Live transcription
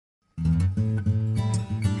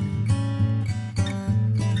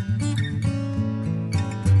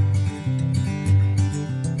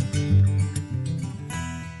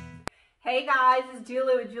Hey guys, it's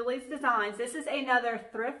Julie with Julie's Designs. This is another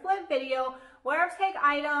thrift flip video where I take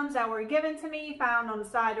items that were given to me, found on the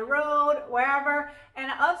side of the road, wherever, and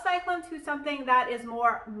I upcycle them to something that is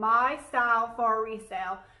more my style for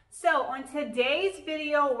resale. So on today's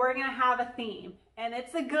video, we're gonna have a theme, and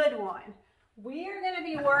it's a good one. We are gonna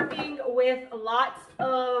be working with lots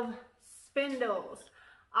of spindles.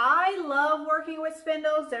 I love working with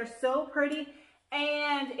spindles. They're so pretty.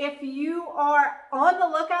 And if you are on the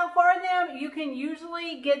lookout for them, you can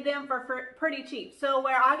usually get them for pretty cheap. So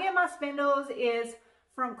where I get my spindles is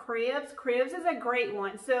from Cribs. Cribs is a great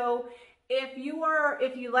one. So if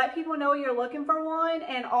you let people know you're looking for one,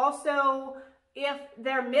 and also if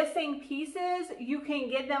they're missing pieces, you can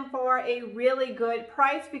get them for a really good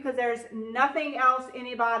price because there's nothing else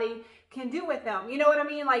anybody can do with them. You know what I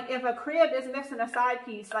mean? Like if a crib is missing a side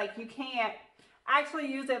piece, like you can't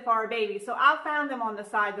actually use it for a baby. So I found them on the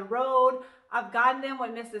side of the road. I've gotten them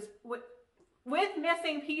with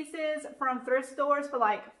missing pieces from thrift stores for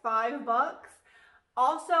like $5.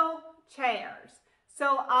 Also chairs.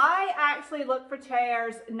 So I actually look for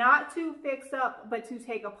chairs not to fix up but to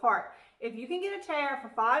take apart. If you can get a chair for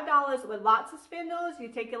 $5 with lots of spindles, you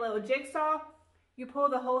take a little jigsaw, you pull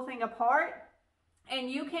the whole thing apart, and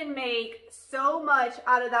you can make so much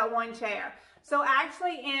out of that one chair. So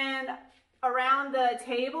actually around the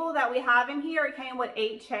table that we have in here, it came with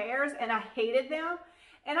 8 chairs, and I hated them.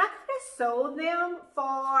 And I could have sold them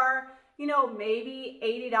for, you know, maybe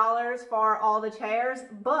 $80 for all the chairs.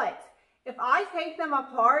 But if I take them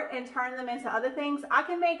apart and turn them into other things, I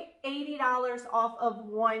can make $80 off of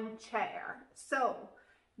one chair. So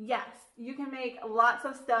yes, you can make lots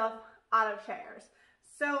of stuff out of chairs.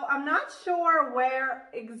 So I'm not sure where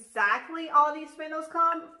exactly all these spindles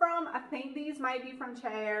come from. I think these might be from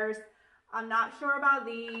chairs. I'm not sure about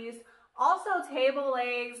these. Also table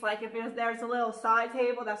legs, like if there's a little side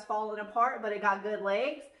table that's falling apart but it got good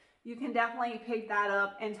legs, you can definitely pick that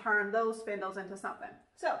up and turn those spindles into something.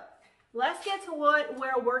 So let's get to what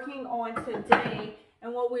we're working on today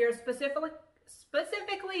and what we are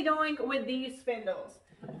specifically doing with these spindles.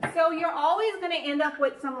 So you're always going to end up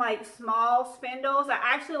with some like small spindles. I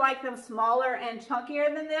actually like them smaller and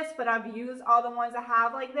chunkier than this, but I've used all the ones I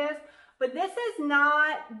have like this. But this is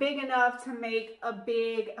not big enough to make a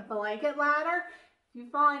big blanket ladder. You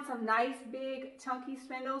find some nice big chunky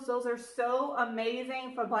spindles. Those are so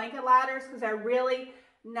amazing for blanket ladders because they're really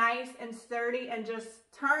nice and sturdy and just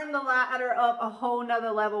turn the ladder up a whole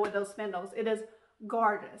nother level with those spindles. It is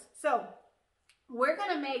gorgeous. So we're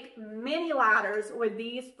going to make mini ladders with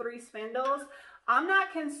these 3 spindles. I'm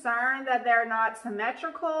not concerned that they're not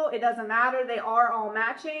symmetrical. It doesn't matter. They are all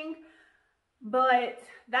matching. But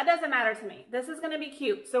that doesn't matter to me. This is going to be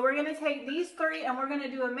cute. So we're going to take these 3 and we're going to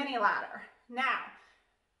do a mini ladder. Now,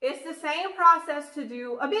 it's the same process to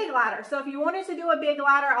do a big ladder. So if you wanted to do a big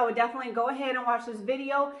ladder, I would definitely go ahead and watch this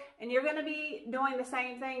video. And you're going to be doing the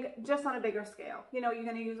same thing, just on a bigger scale. You know, you're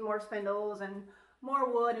going to use more spindles and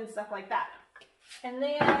more wood and stuff like that. And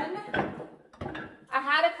then I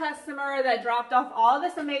had a customer that dropped off all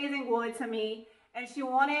this amazing wood to me. And she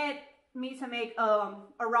wanted me to make a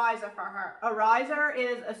riser for her. A riser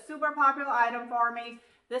is a super popular item for me.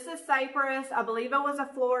 This is cypress. I believe it was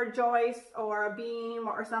a floor joist or a beam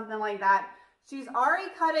or something like that. She's already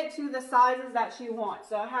cut it to the sizes that she wants.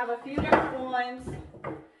 So I have a few different ones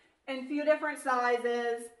in a few different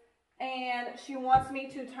sizes, and she wants me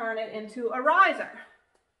to turn it into a riser.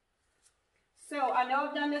 So I know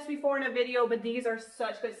I've done this before in a video, but these are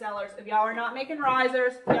such good sellers. If y'all are not making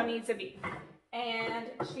risers, y'all need to be. And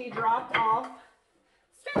she dropped off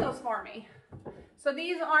spindles for me. So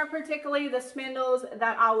these aren't particularly the spindles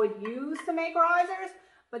that I would use to make risers,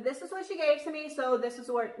 but this is what she gave to me, so this is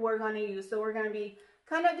what we're going to use. So we're going to be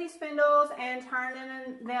cutting up these spindles and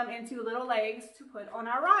turning them into little legs to put on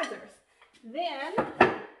our risers. Then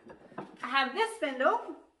I have this spindle.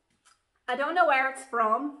 I don't know where it's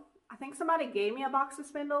from. I think somebody gave me a box of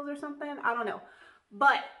spindles or something. I don't know.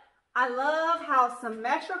 But I love how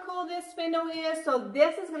symmetrical this spindle is. So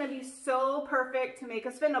this is going to be so perfect to make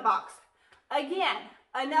a spindle box. Again,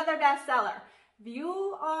 another bestseller. If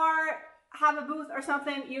you have a booth or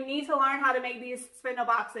something, you need to learn how to make these spindle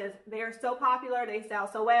boxes. They are so popular. They sell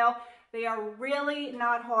so well. They are really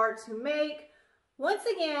not hard to make. Once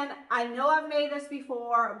again, I know I've made this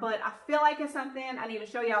before, but I feel like it's something I need to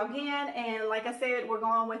show y'all again. And like I said, we're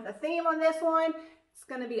going with a theme on this one. It's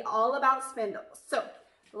going to be all about spindles. So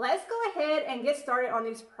let's go ahead and get started on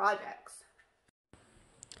these projects.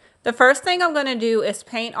 The first thing I'm going to do is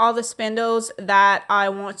paint all the spindles that I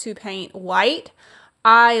want to paint white.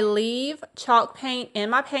 I leave chalk paint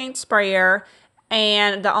in my paint sprayer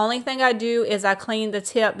and the only thing I do is I clean the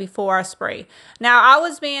tip before I spray. Now, I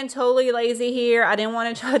was being totally lazy here. I didn't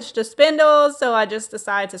want to touch the spindles, so I just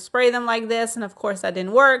decided to spray them like this, and of course that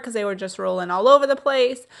didn't work because they were just rolling all over the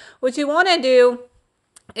place. What you want to do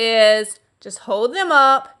is just hold them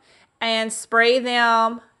up and spray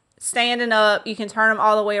them standing up. You can turn them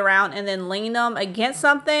all the way around and then lean them against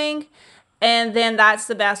something, and then that's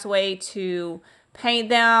the best way to paint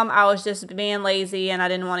them. I was just being lazy and I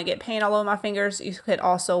didn't want to get paint all over my fingers. You could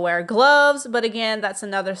also wear gloves, but again, that's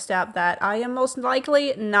another step that I am most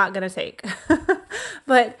likely not going to take.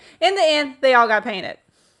 But in the end, they all got painted.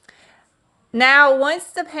 Now, once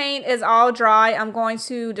the paint is all dry, I'm going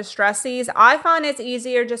to distress these. I find it's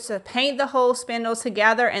easier just to paint the whole spindle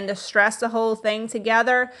together and distress the whole thing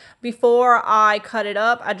together before I cut it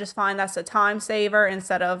up. I just find that's a time saver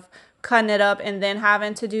instead of cutting it up and then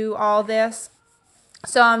having to do all this.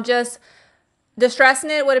 So I'm just distressing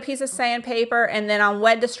it with a piece of sandpaper, and then I'm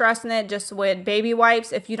wet distressing it just with baby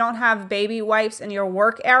wipes. If you don't have baby wipes in your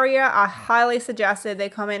work area, I highly suggest it. They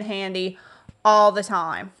come in handy all the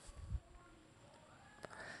time.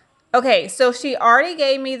 Okay, so she already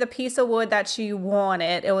gave me the piece of wood that she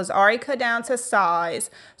wanted. It was already cut down to size.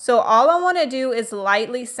 So all I want to do is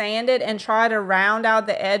lightly sand it and try to round out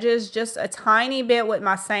the edges just a tiny bit with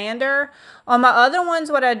my sander. On my other ones,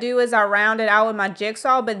 what I do is I round it out with my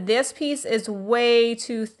jigsaw, but this piece is way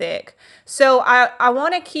too thick. So I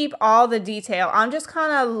want to keep all the detail. I'm just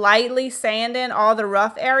kind of lightly sanding all the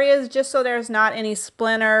rough areas just so there's not any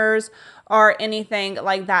splinters or anything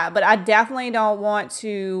like that. But I definitely don't want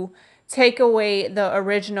to take away the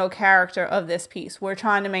original character of this piece. We're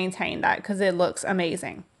trying to maintain that because it looks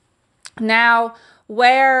amazing. Now,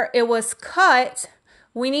 where it was cut,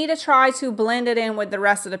 we need to try to blend it in with the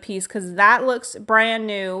rest of the piece because that looks brand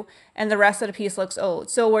new and the rest of the piece looks old.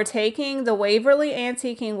 So we're taking the Waverly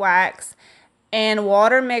Antiquing Wax and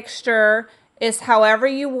water mixture. Is however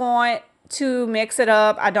you want to mix it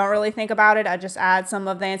up. I don't really think about it. I just add some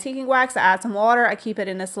of the antiquing wax, I add some water, I keep it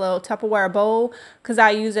in this little Tupperware bowl because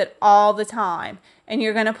I use it all the time. And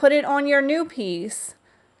you're going to put it on your new piece,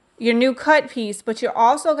 your new cut piece, but you're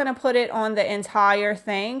also going to put it on the entire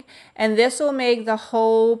thing, and this will make the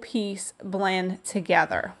whole piece blend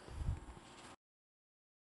together.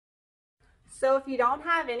 So if you don't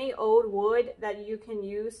have any old wood that you can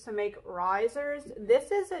use to make risers,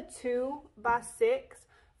 this is a 2x6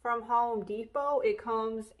 from Home Depot. It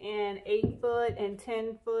comes in 8-foot and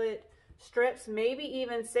 10-foot strips, maybe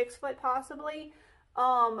even 6-foot possibly.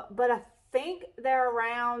 But I think they're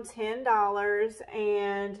around $10,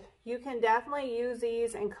 and you can definitely use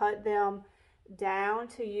these and cut them down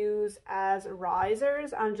to use as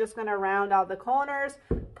risers. I'm just going to round out the corners,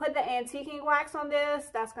 put the antiquing wax on this.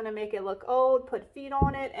 That's going to make it look old, put feet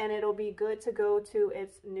on it, and it'll be good to go to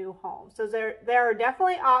its new home. So there are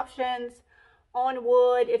definitely options on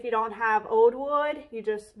wood. If you don't have old wood, you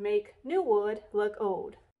just make new wood look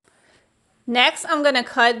old. Next, I'm going to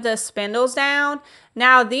cut the spindles down.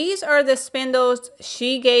 Now, these are the spindles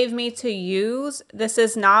she gave me to use. This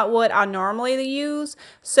is not what I normally use.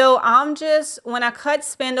 So when I cut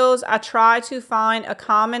spindles, I try to find a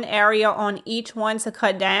common area on each one to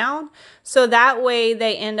cut down. So that way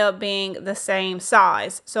they end up being the same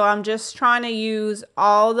size. So I'm just trying to use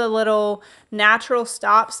all the little natural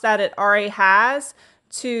stops that it already has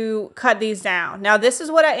to cut these down. Now, this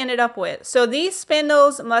is what I ended up with. So these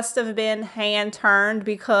spindles must have been hand turned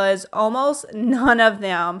because almost none of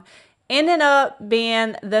them ended up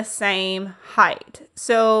being the same height.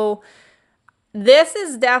 So this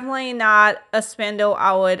is definitely not a spindle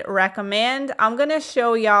I would recommend. I'm going to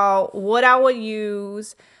show y'all what I would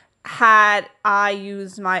use had I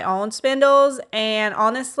used my own spindles, and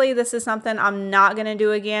honestly this is something I'm not going to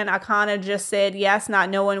do again. I kind of just said yes,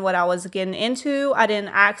 not knowing what I was getting into. I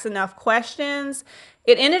didn't ask enough questions.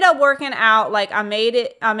 It ended up working out. Like I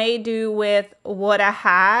made do with what I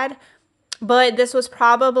had, but this was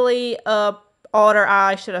probably a order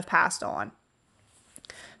I should have passed on.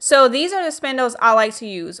 So these are the spindles I like to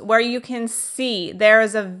use, where you can see there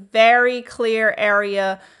is a very clear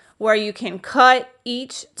area where you can cut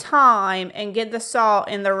each time and get the saw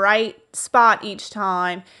in the right spot each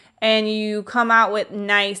time, and you come out with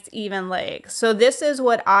nice even legs. So this is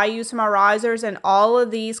what I use for my risers, and all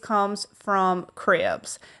of these comes from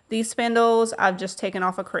cribs. These spindles I've just taken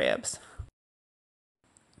off of cribs.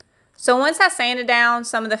 So once I sanded down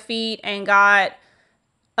some of the feet and got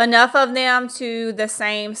enough of them to the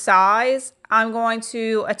same size, I'm going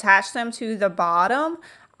to attach them to the bottom.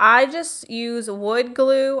 I just use wood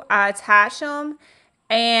glue. I attach them,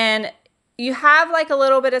 and you have like a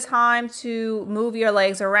little bit of time to move your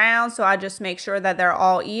legs around, so I just make sure that they're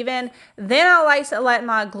all even. Then I like to let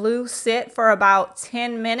my glue sit for about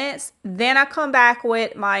 10 minutes. Then I come back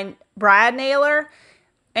with my brad nailer,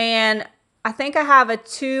 and I think I have a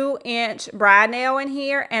 2-inch brad nail in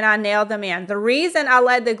here, and I nailed them in. The reason I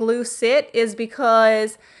let the glue sit is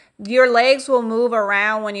because your legs will move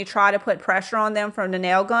around when you try to put pressure on them from the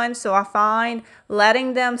nail gun. So I find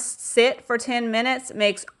letting them sit for 10 minutes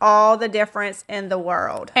makes all the difference in the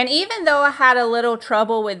world. And even though I had a little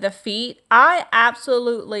trouble with the feet, I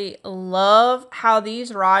absolutely love how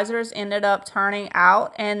these risers ended up turning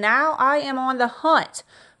out. And now I am on the hunt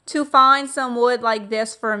to find some wood like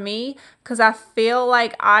this for me, because I feel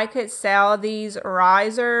like I could sell these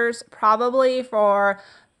risers probably for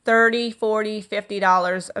 $30, $40,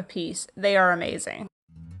 $50 a piece. They are amazing.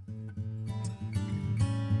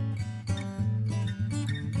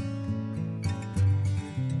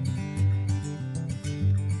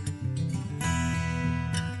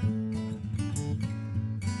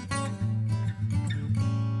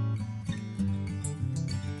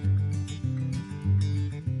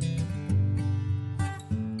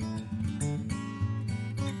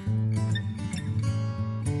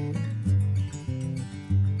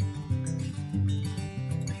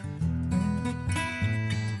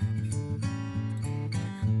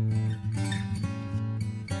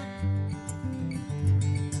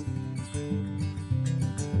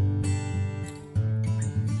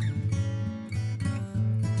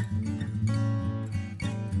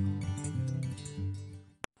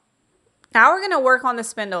 Now we're going to work on the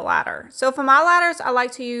spindle ladder. So for my ladders, I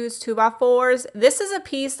like to use 2x4s. This is a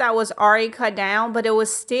piece that was already cut down, but it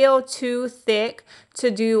was still too thick to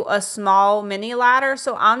do a small mini ladder.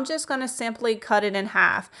 So I'm just going to simply cut it in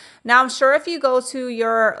half. Now I'm sure if you go to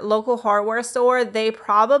your local hardware store, they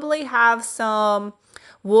probably have some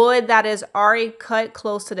wood that is already cut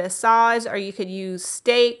close to this size, or you could use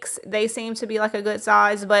stakes. They seem to be like a good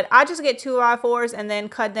size, but I just get 2x4s and then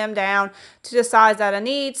cut them down to the size that I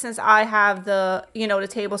need, since I have the, the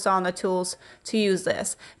table saw and the tools to use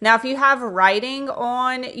this. Now, if you have writing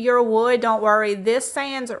on your wood, don't worry, this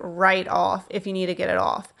sands right off if you need to get it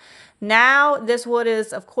off. Now, this wood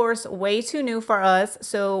is, of course, way too new for us,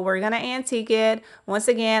 so we're going to antique it. Once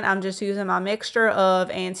again, I'm just using my mixture of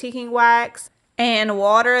antiquing wax and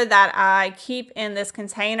water that I keep in this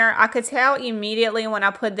container. I could tell immediately when I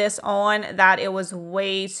put this on that it was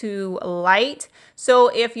way too light. So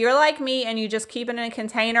if you're like me and you just keep it in a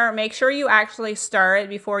container, make sure you actually stir it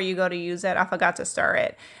before you go to use it. I forgot to stir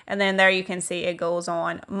it. And then there you can see it goes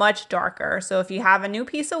on much darker. So if you have a new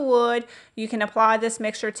piece of wood, you can apply this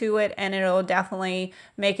mixture to it and it'll definitely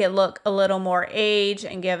make it look a little more aged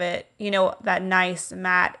and give it, that nice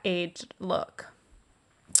matte aged look.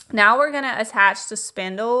 Now we're going to attach the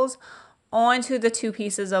spindles onto the 2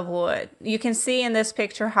 pieces of wood. You can see in this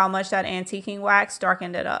picture how much that antiquing wax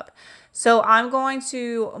darkened it up. So I'm going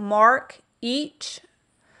to mark each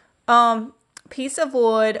piece of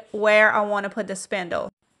wood where I want to put the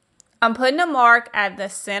spindle. I'm putting a mark at the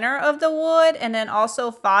center of the wood, and then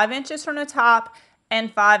also 5 inches from the top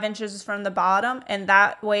and 5 inches from the bottom. And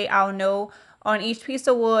that way I'll know on each piece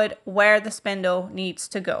of wood where the spindle needs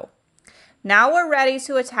to go. Now we're ready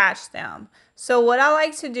to attach them. So what I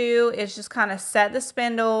like to do is just kind of set the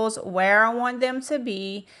spindles where I want them to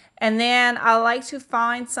be. And then I like to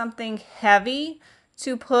find something heavy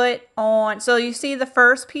to put on. So you see the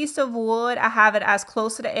first piece of wood, I have it as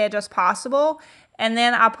close to the edge as possible. And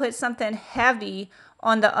then I put something heavy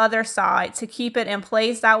on the other side to keep it in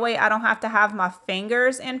place. That way I don't have to have my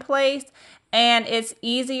fingers in place. And it's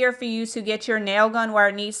easier for you to get your nail gun where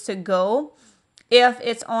it needs to go if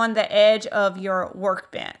it's on the edge of your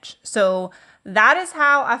workbench. So that is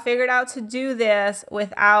how I figured out to do this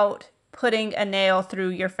without putting a nail through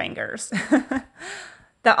your fingers.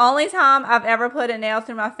 The only time I've ever put a nail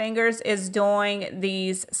through my fingers is doing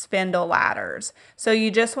these spindle ladders. So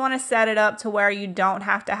you just want to set it up to where you don't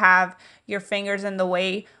have to have your fingers in the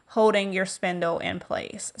way holding your spindle in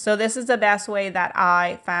place. So this is the best way that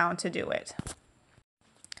I found to do it.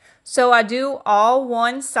 So I do all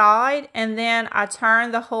one side and then I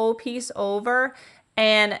turn the whole piece over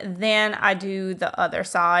and then I do the other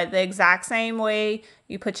side the exact same way.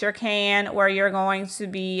 You put your can where you're going to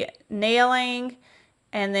be nailing,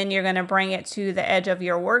 and then you're going to bring it to the edge of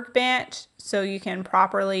your workbench so you can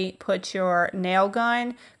properly put your nail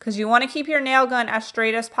gun, because you want to keep your nail gun as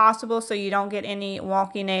straight as possible so you don't get any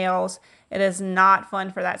wonky nails. It is not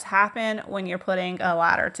fun for that to happen when you're putting a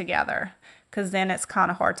ladder together, because then it's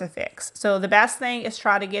kind of hard to fix. So the best thing is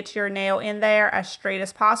try to get your nail in there as straight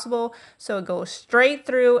as possible so it goes straight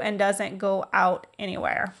through and doesn't go out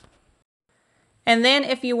anywhere. And then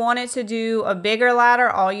if you wanted to do a bigger ladder,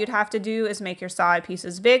 all you'd have to do is make your side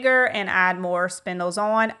pieces bigger and add more spindles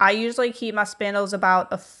on. I usually keep my spindles about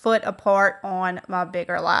a foot apart on my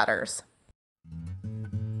bigger ladders.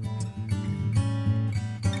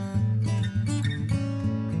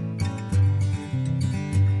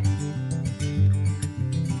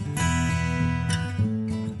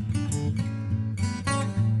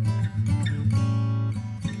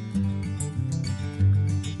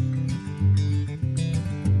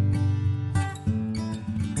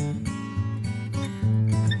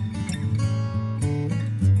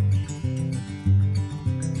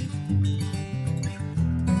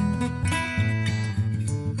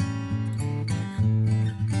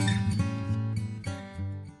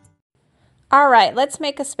 All right, let's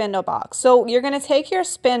make a spindle box. So you're going to take your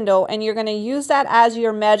spindle and you're going to use that as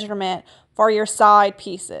your measurement for your side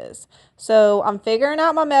pieces. So I'm figuring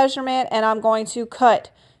out my measurement and I'm going to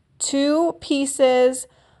cut 2 pieces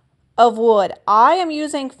of wood. I am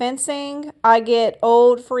using fencing. I get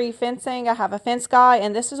old free fencing. I have a fence guy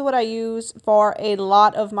and this is what I use for a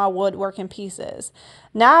lot of my woodworking pieces.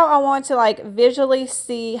 Now I want to like visually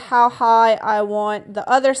see how high I want the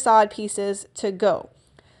other side pieces to go.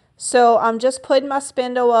 So I'm just putting my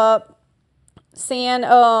spindle up, seeing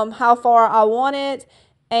how far I want it,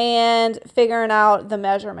 and figuring out the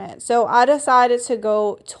measurement. So I decided to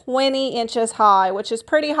go 20 inches high, which is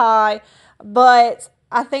pretty high, but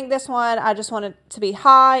I think this one, I just want it to be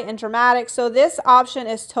high and dramatic. So this option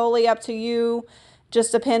is totally up to you,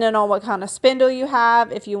 just depending on what kind of spindle you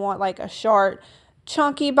have. If you want like a short,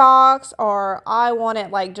 chunky box, or I want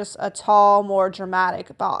it like just a tall, more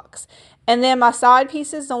dramatic box. And then my side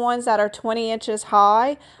pieces, the ones that are 20 inches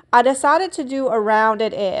high, I decided to do a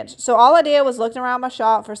rounded edge. So all I did was looked around my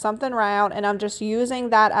shop for something round, and I'm just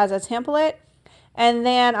using that as a template. And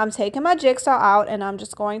then I'm taking my jigsaw out and I'm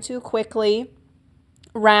just going to quickly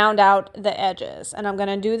round out the edges. And I'm going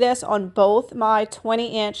to do this on both my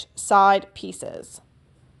 20-inch side pieces.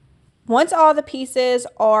 Once all the pieces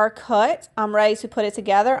are cut, I'm ready to put it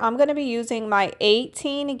together. I'm going to be using my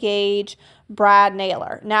 18 gauge brad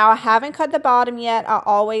nailer. Now I haven't cut the bottom yet. I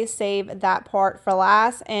always save that part for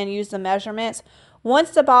last and use the measurements once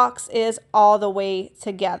the box is all the way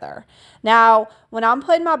together. Now when I'm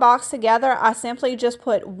putting my box together, I simply just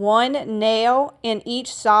put 1 nail in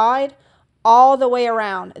each side all the way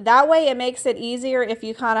around. That way it makes it easier if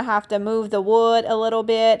you kind of have to move the wood a little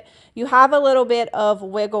bit. You have a little bit of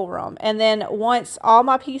wiggle room. And then once all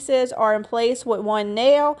my pieces are in place with 1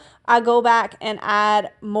 nail, I go back and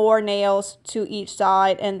add more nails to each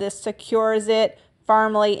side, and this secures it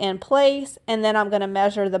firmly in place. And then I'm going to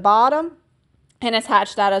measure the bottom and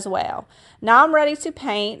attach that as well. Now I'm ready to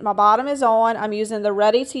paint. My bottom is on. I'm using the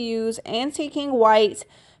ready to use antiquing white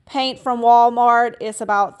paint from Walmart. It's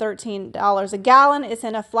about $13 a gallon. It's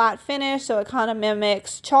in a flat finish, so it kind of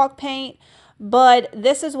mimics chalk paint. But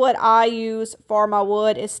this is what I use for my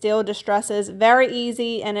wood. It still distresses very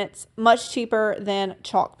easy, and it's much cheaper than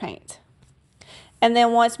chalk paint. And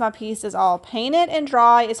then once my piece is all painted and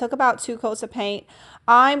dry, it took about 2 coats of paint,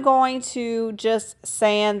 I'm going to just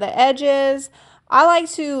sand the edges. I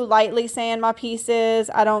like to lightly sand my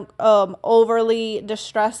pieces. I don't overly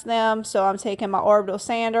distress them. So I'm taking my orbital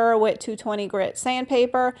sander with 220 grit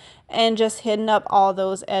sandpaper and just hitting up all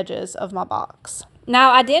those edges of my box.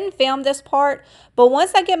 Now I didn't film this part, but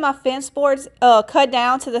once I get my fence boards cut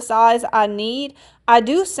down to the size I need, I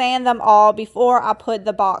do sand them all before I put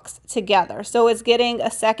the box together. So it's getting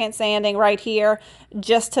a second sanding right here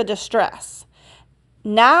just to distress.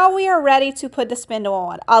 Now we are ready to put the spindle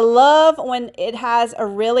on. I love when it has a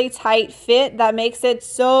really tight fit. That makes it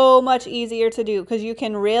so much easier to do because you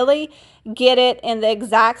can really get it in the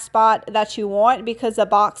exact spot that you want because the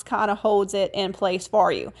box kind of holds it in place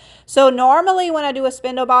for you. So normally when I do a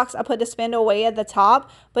spindle box, I put the spindle way at the top,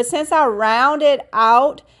 but since I rounded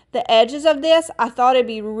out the edges of this, I thought it'd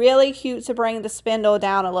be really cute to bring the spindle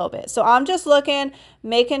down a little bit. So I'm just looking,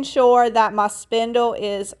 making sure that my spindle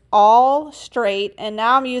is all straight. And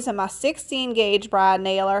now I'm using my 16 gauge brad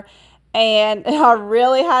nailer. And I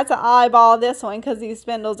really had to eyeball this one because these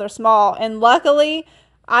spindles are small. And luckily,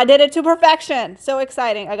 I did it to perfection. So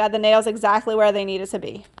exciting. I got the nails exactly where they needed to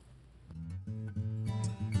be.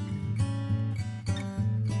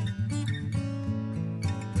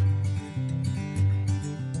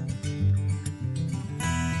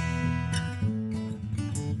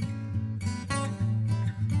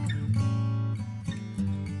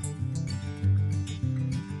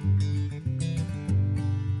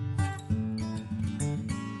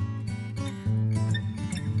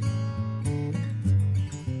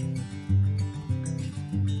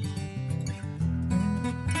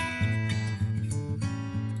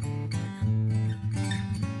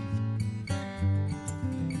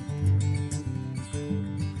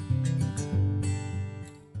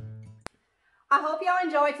 I hope y'all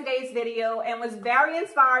enjoyed today's video and was very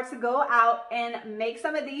inspired to go out and make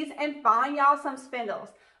some of these and find y'all some spindles.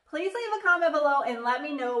 Please leave a comment below and let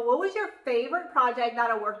me know what was your favorite project that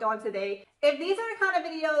I worked on today. If these are the kind of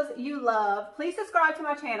videos you love, please subscribe to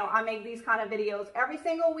my channel. I make these kind of videos every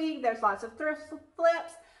single week. There's lots of thrift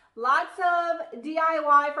flips, lots of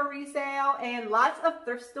DIY for resale, and lots of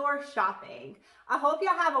thrift store shopping. I hope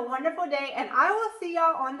y'all have a wonderful day, and I will see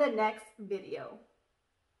y'all on the next video.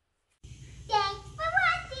 Thanks for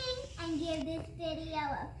watching, and give this video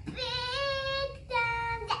a big